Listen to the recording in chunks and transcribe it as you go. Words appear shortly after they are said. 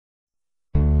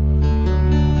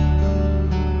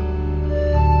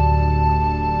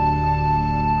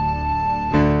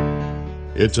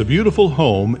It's a beautiful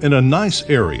home in a nice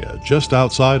area just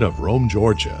outside of Rome,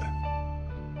 Georgia.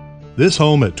 This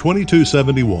home at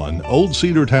 2271 Old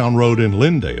Cedartown Road in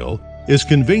Lindale is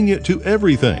convenient to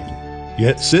everything,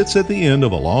 yet sits at the end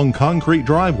of a long concrete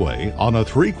driveway on a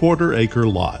 3/4 acre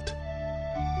lot.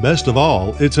 Best of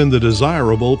all, it's in the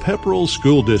desirable Pepperell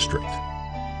School District.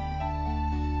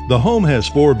 The home has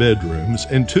 4 bedrooms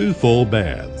and 2 full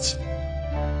baths.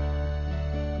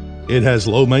 It has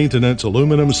low-maintenance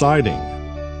aluminum siding,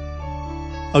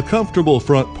 a comfortable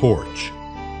front porch,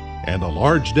 and a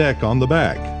large deck on the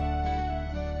back.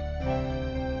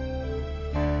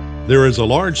 There is a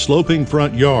large sloping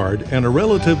front yard and a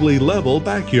relatively level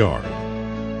backyard.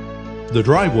 The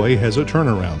driveway has a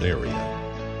turnaround area.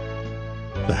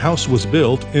 The house was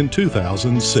built in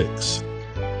 2006.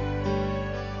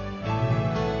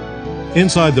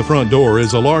 Inside the front door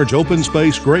is a large open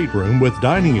space great room with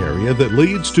dining area that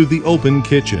leads to the open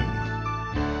kitchen.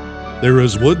 There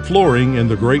is wood flooring in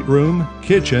the great room,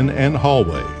 kitchen, and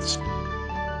hallways.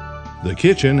 The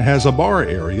kitchen has a bar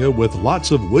area with lots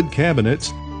of wood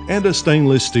cabinets and a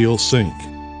stainless steel sink.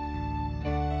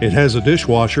 It has a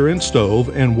dishwasher and stove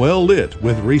and well lit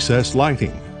with recessed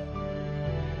lighting.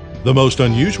 The most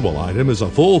unusual item is a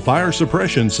full fire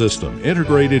suppression system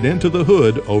integrated into the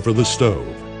hood over the stove.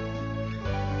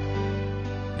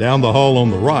 Down the hall on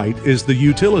the right is the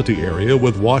utility area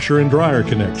with washer and dryer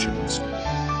connections.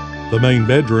 The main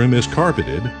bedroom is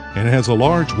carpeted and has a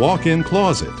large walk-in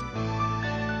closet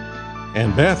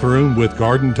and bathroom with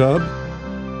garden tub,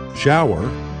 shower,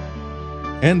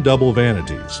 and double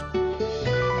vanities.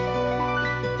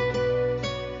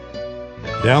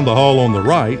 Down the hall on the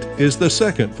right is the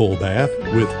second full bath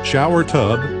with shower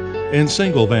tub and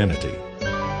single vanity.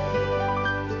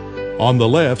 On the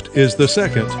left is the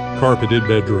second carpeted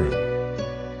bedroom.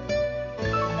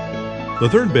 The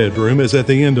third bedroom is at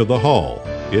the end of the hall.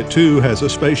 It too has a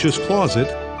spacious closet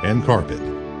and carpet.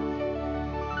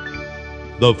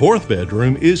 The fourth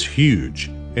bedroom is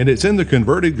huge, and it's in the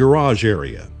converted garage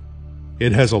area.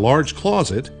 It has a large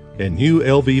closet and new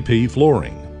LVP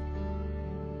flooring.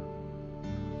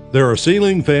 There are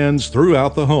ceiling fans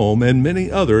throughout the home and many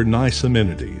other nice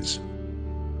amenities.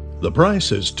 The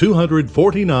price is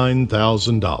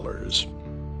 $249,000.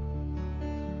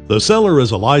 The seller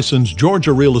is a licensed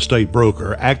Georgia real estate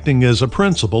broker acting as a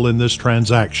principal in this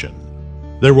transaction.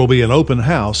 There will be an open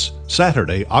house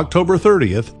Saturday, October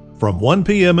 30th from 1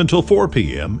 p.m. until 4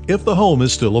 p.m. if the home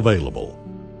is still available.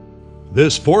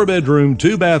 This 4-bedroom,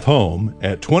 2-bath home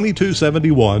at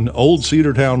 2271 Old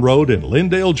Cedartown Road in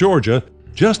Lindale, Georgia,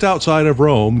 just outside of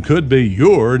Rome, could be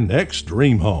your next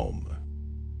dream home.